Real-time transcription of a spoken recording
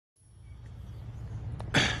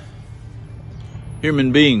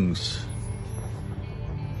Human beings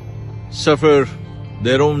suffer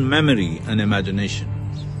their own memory and imagination.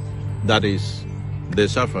 That is, they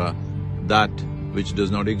suffer that which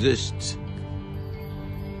does not exist.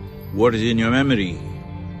 What is in your memory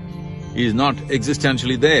is not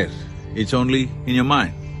existentially there, it's only in your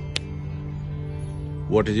mind.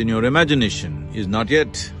 What is in your imagination is not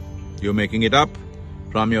yet, you're making it up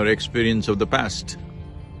from your experience of the past.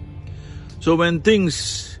 So when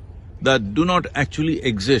things that do not actually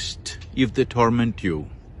exist, if they torment you,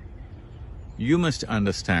 you must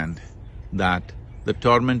understand that the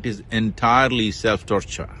torment is entirely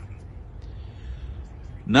self-torture.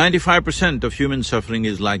 95% of human suffering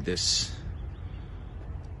is like this.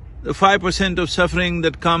 The 5% of suffering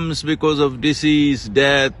that comes because of disease,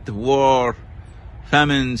 death, war,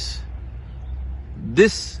 famines,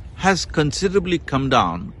 this has considerably come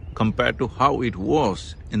down compared to how it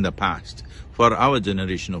was in the past for our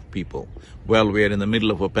generation of people. Well, we are in the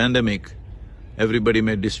middle of a pandemic, everybody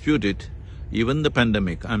may dispute it, even the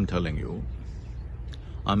pandemic, I'm telling you,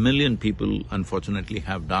 1 million people unfortunately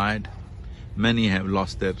have died, many have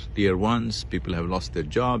lost their dear ones, people have lost their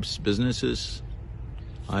jobs, businesses.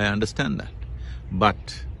 I understand that.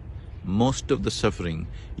 But most of the suffering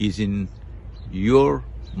is in your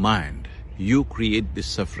mind. You create this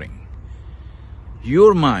suffering.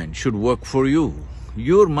 Your mind should work for you.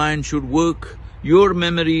 Your mind should work, your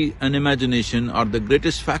memory and imagination are the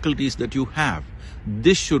greatest faculties that you have.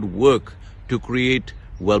 This should work to create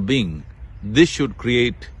well-being. This should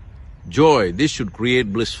create joy, this should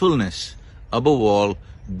create blissfulness. Above all,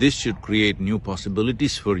 this should create new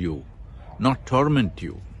possibilities for you, not torment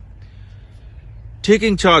you.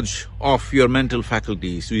 Taking charge of your mental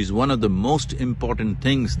faculties is one of the most important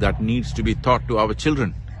things that needs to be taught to our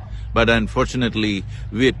children. But unfortunately,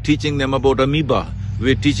 we're teaching them about amoeba,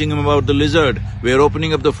 we're teaching them about the lizard, we're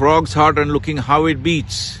opening up the frog's heart and looking how it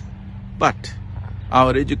beats. But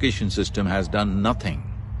our education system has done nothing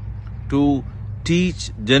to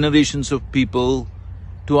teach generations of people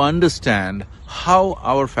to understand how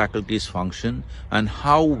our faculties function and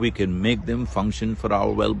how we can make them function for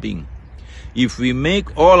our well-being. If we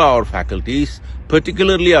make all our faculties,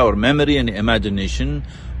 particularly our memory and imagination,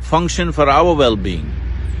 function for our well-being,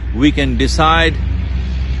 we can decide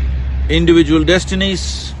individual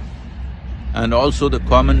destinies and also the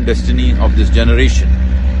common destiny of this generation.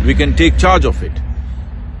 We can take charge of it.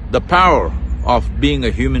 The power of being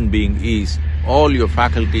a human being is all your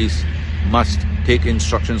faculties must take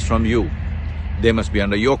instructions from you. They must be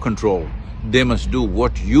under your control. They must do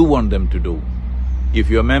what you want them to do. If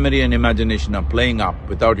your memory and imagination are playing up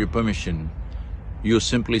without your permission, you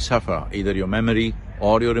simply suffer either your memory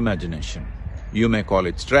or your imagination. You may call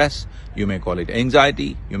it stress, you may call it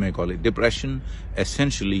anxiety, you may call it depression.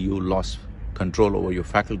 Essentially, you lost control over your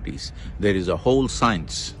faculties. There is a whole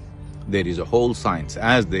science. There is a whole science.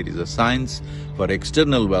 As there is a science for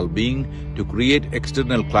external well-being, to create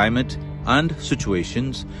external climate and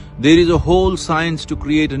situations, there is a whole science to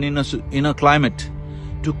create an inner climate,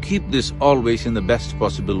 to keep this always in the best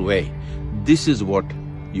possible way. This is what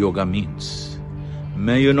yoga means.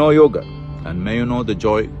 May you know yoga and may you know the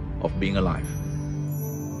joy of being alive.